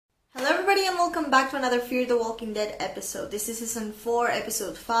everybody, and welcome back to another Fear the Walking Dead episode. This is season 4,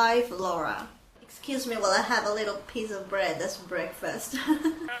 episode 5, Laura. Excuse me while I have a little piece of bread. That's breakfast.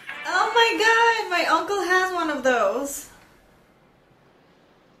 Oh my god, my uncle has one of those.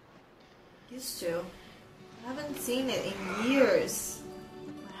 Used to. I haven't seen it in years.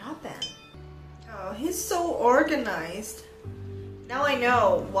 What happened? Oh, he's so organized. Now I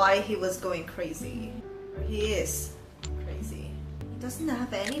know why he was going crazy. Or he is crazy. He doesn't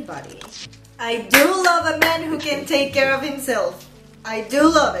have anybody. I do love a man who can take care of himself. I do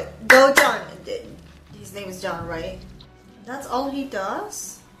love it. Go John. His name is John, right? That's all he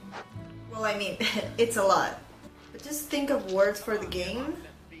does? Well, I mean, it's a lot. But just think of words for the game.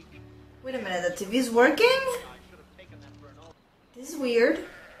 Wait a minute, the TV's working? This is weird.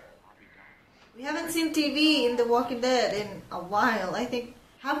 We haven't seen TV in The Walking Dead in a while. I think...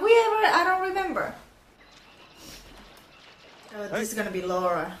 Have we ever? I don't remember. Oh, this is gonna be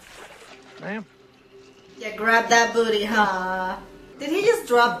Laura. Ma'am? Yeah, grab that booty, huh? Did he just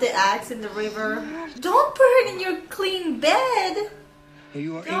drop the axe in the river? Don't put it in your clean bed! Hey,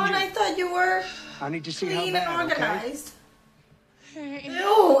 you are John, injured. I thought you were I need to see clean how bad, and organized. Okay?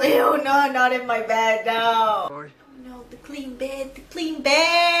 Ew, ew, no, not in my bed, no. Sorry. No, the clean bed, the clean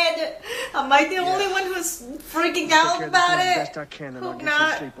bed. Am I the only one who's freaking out about it? Best I can, and I'll Hope get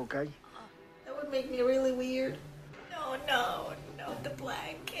not. some sleep, okay? That would make me really weird. No, no, no, the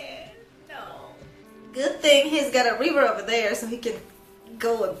blanket. No. Good thing he's got a river over there so he can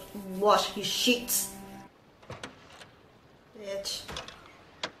go and wash his sheets. Bitch.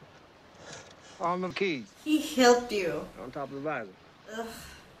 On the keys. He helped you. On top of the visor. Ugh.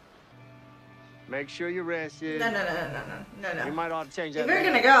 Make sure you're rested. No. You might ought to change that. If you're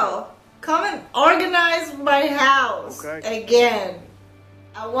gonna go, come and organize my house again.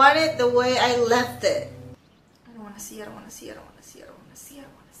 I want it the way I left it. I don't want to see. I don't want to see. I don't want to see. I don't want to see. I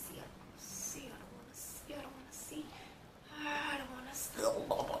don't want to see. I don't want to see. I don't want to see. I don't want to see. I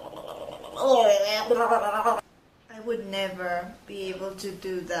don't want to see. I would never be able to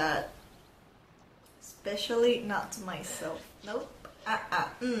do that, especially not to myself. Nope. But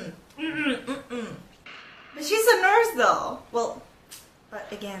she's a nurse, though. Well, but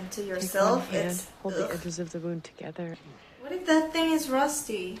again, to yourself, Take one hand, it's hold the edges of the wound together. What if that thing is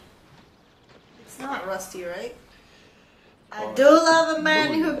rusty? It's not rusty, right? I do love a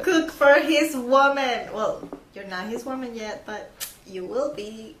man who cooks for his woman. Well, you're not his woman yet, but you will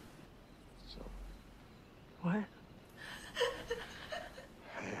be. What?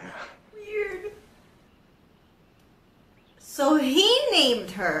 Weird. So he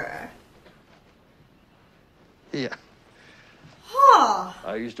named her. Yeah. Huh.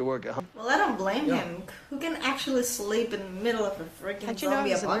 I used to work at home. Well, I don't blame him. Who can actually sleep in the middle of a freaking How'd you know zombie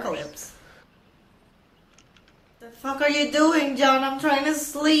he was a nurse? apocalypse? The fuck are you doing, John? I'm trying to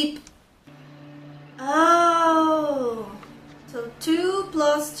sleep. Oh. So 2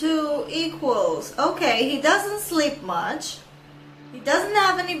 plus 2 equals. Okay, he doesn't sleep much. He doesn't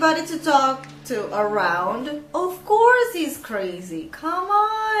have anybody to talk to around. Of course he's crazy. Come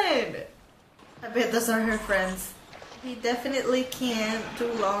on. I bet those are her friends. He definitely can't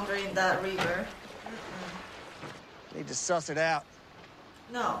do laundry in that river. Need to suss it out.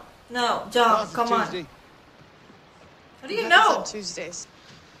 No, John, come on. Tuesday. What do you Happens know? on Tuesdays.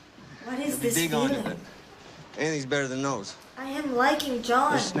 What is It'll be this big on you, feeling? but anything's better than those. I am liking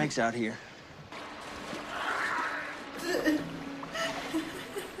John. There's snakes out here.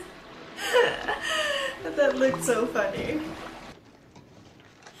 That looked so funny.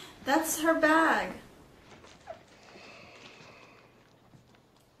 That's her bag.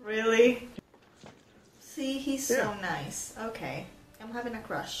 Really? See, he's so nice. Okay, I'm having a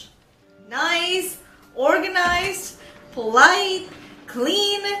crush. Nice, organized, polite,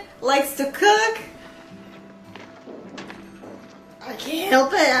 clean, likes to cook. I can't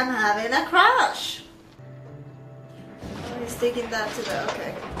help it, I'm having a crush. Oh, he's taking that to the...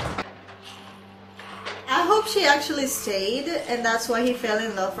 okay. I hope she actually stayed and that's why he fell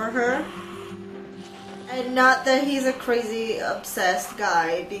in love for her. And not that he's a crazy obsessed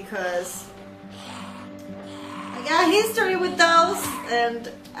guy, because I got history with those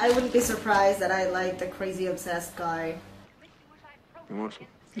and I wouldn't be surprised that I like the crazy obsessed guy. You want some?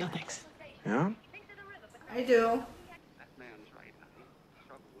 No thanks. Yeah? I do.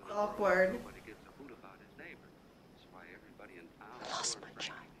 Awkward. I lost my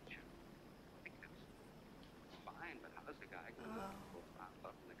child.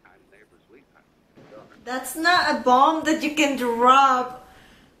 That's not a bomb that you can drop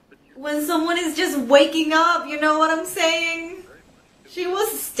when someone is just waking up, you know what I'm saying? She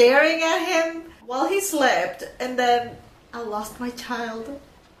was staring at him while he slept, and then I lost my child.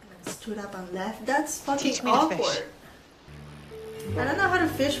 And Stood up and left? That's fucking Teach me to awkward. fish. I don't know how to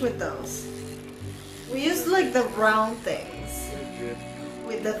fish with those. We used like the round things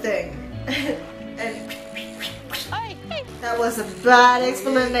with the thing. And that was a bad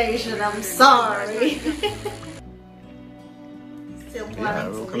explanation, I'm sorry. Still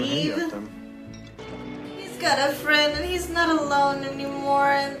planning to leave. He's got a friend and he's not alone anymore,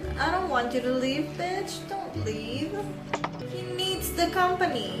 and I don't want you to leave, bitch. Don't leave. He needs the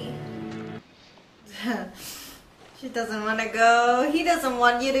company. She doesn't want to go. He doesn't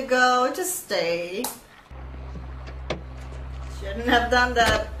want you to go. Just stay. Shouldn't have done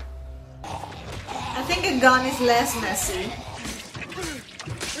that. I think a gun is less messy.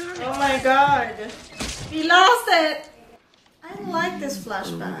 Oh my god. He lost it. I like this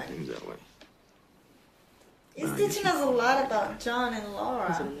flashback. It's teaching us a lot about John and Laura.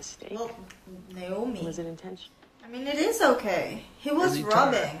 Was it a mistake? Well, Naomi. Was it intentional? I mean, it is okay. He was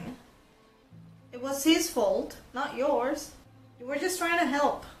robbing. It was his fault, not yours. You were just trying to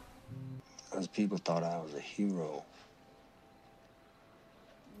help. Those people thought I was a hero.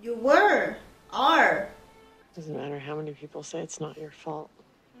 You were. Are. Doesn't matter how many people say it's not your fault.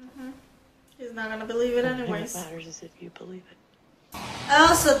 He's not gonna believe it The thing anyways. that matters is if you believe it.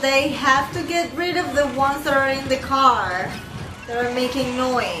 Oh, so they have to get rid of the ones that are in the car that are making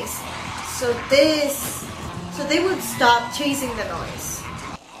noise. So they would stop chasing the noise.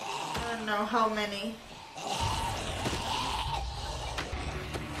 I don't know how many.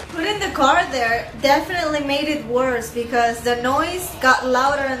 Putting the car there definitely made it worse because the noise got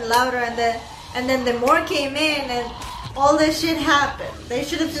louder and louder, and then the more came in and all this shit happened. They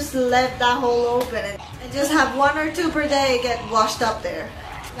should have just left that hole open and just have 1 or 2 per day get washed up there.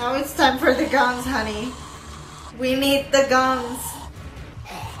 Now it's time for the guns, honey. We need the guns.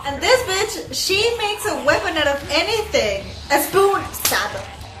 And this bitch, she makes a weapon out of anything. A spoon. Stab.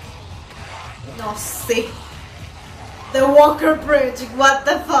 No, see. The Walker Bridge. What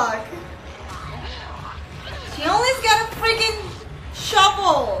the fuck? She only's got a freaking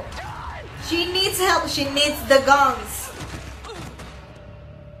shovel. She needs help. She needs the guns.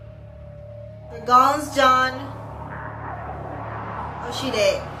 The guns, John. Oh, she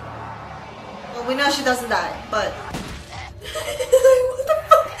did. Well, we know she doesn't die, but... What the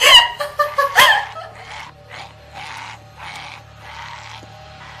fuck?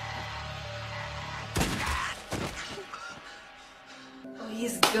 Oh,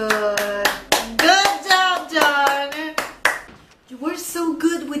 he's good. Good job, John. You were so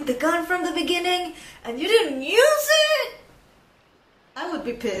good with the gun from the beginning, and you didn't use it? I would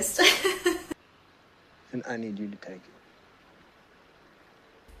be pissed. And I need you to take it.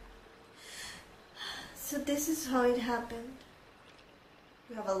 So this is how it happened.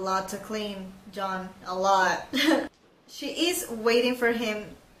 You have a lot to clean, John. A lot. She is waiting for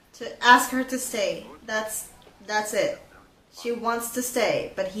him to ask her to stay. That's it. She wants to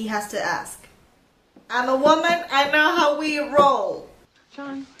stay, but he has to ask. I'm a woman. I know how we roll.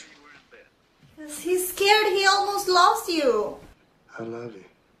 John. Because he's scared. He almost lost you. I love you.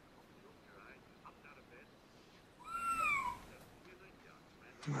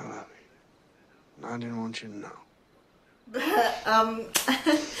 I love you. I didn't want you to know.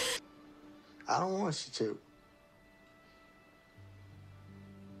 I don't want you to.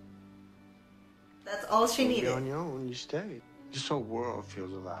 That's all she You're needed. on your own. You stay. This whole world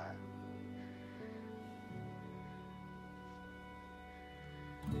feels alive.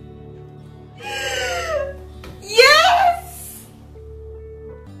 Yes!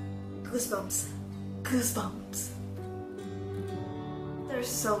 Goosebumps. Goosebumps. They're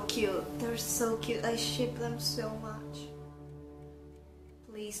so cute. They're so cute. I ship them so much.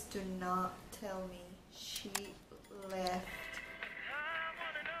 Please do not tell me she left.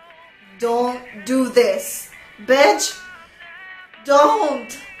 Don't do this. Bitch!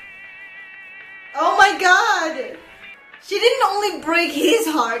 Don't! Oh my god! She didn't only break his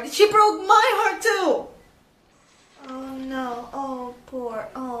heart, she broke my heart too! Oh no, oh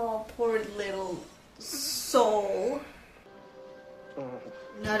poor little soul.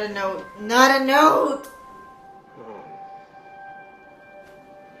 Not a note, not a note!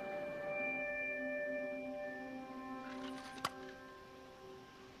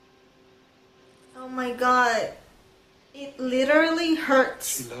 Oh my god. It literally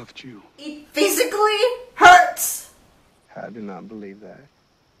hurts. She loved you. It physically hurts. I do not believe that.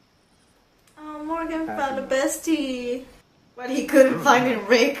 Oh, Morgan found a bestie. But he couldn't find in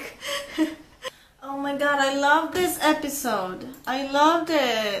Rick. Oh my god, I love this episode. I loved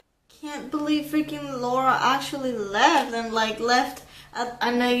it. Can't believe freaking Laura actually left and like left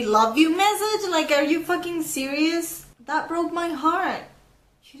an I love you message. Like, are you fucking serious? That broke my heart.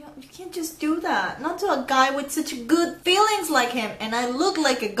 You can't just do that. Not to a guy with such good feelings like him. And I look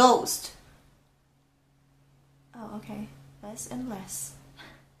like a ghost. Oh, okay. Less and less.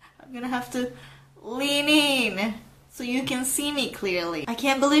 I'm gonna have to lean in so you can see me clearly. I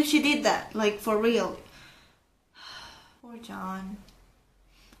can't believe she did that. Like, for real. Poor John.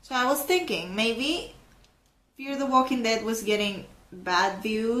 So I was thinking, maybe Fear the Walking Dead was getting bad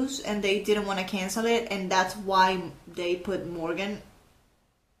views and they didn't want to cancel it, and that's why they put Morgan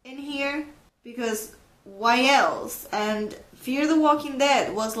in here, because why else? And Fear the Walking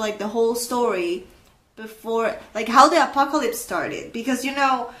Dead was like the whole story before, like how the apocalypse started, because you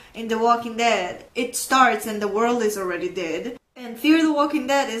know in The Walking Dead it starts and the world is already dead, and Fear the Walking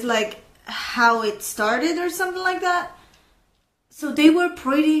Dead is like how it started or something like that. So they were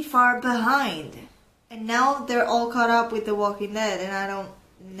pretty far behind. And now they're all caught up with The Walking Dead, and I don't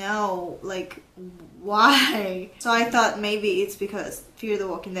know, like, why? So I thought maybe it's because Fear the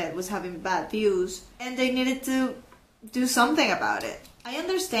Walking Dead was having bad views, and they needed to do something about it. I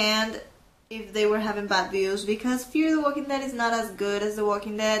understand if they were having bad views, because Fear the Walking Dead is not as good as The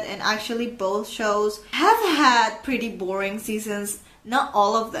Walking Dead, and actually both shows have had pretty boring seasons. Not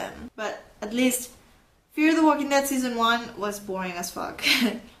all of them, but at least Fear the Walking Dead Season 1 was boring as fuck.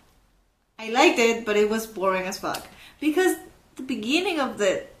 I liked it, but it was boring as fuck. Because the beginning of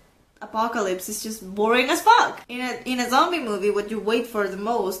the apocalypse is just boring as fuck. In a zombie movie, what you wait for the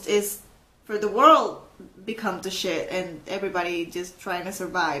most is for the world become to shit and everybody just trying to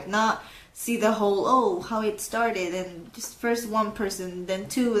survive. Not see the whole, oh, how it started, and just first one person, then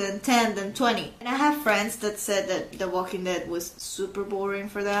 2, then 10, then 20. And I have friends that said that The Walking Dead was super boring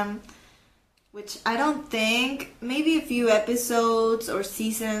for them. Which I don't think, maybe a few episodes or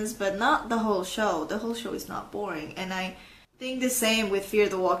seasons, but not the whole show. The whole show is not boring. And I think the same with Fear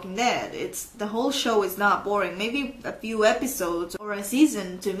the Walking Dead. The whole show is not boring. Maybe a few episodes or a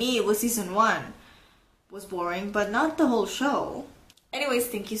season, to me it was season 1, was boring, but not the whole show. Anyways,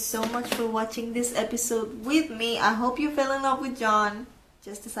 thank you so much for watching this episode with me. I hope you fell in love with John,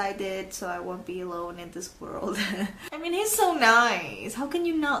 just as I did, so I won't be alone in this world. I mean, he's so nice. How can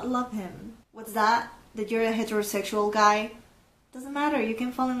you not love him? What's that? That you're a heterosexual guy? Doesn't matter, you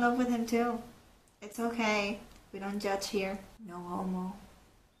can fall in love with him too. It's okay. We don't judge here. No homo.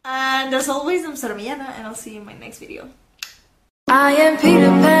 And as always, I'm Sora Miyano, and I'll see you in my next video. I am Peter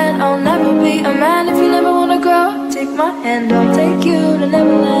Pan, I'll never be a man if you never wanna grow. Take my hand, I'll take you to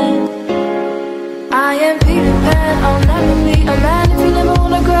Neverland. I am Peter Pan, I'll never be a man if you never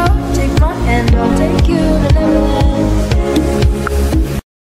wanna grow. Take my hand, I'll take you to Neverland.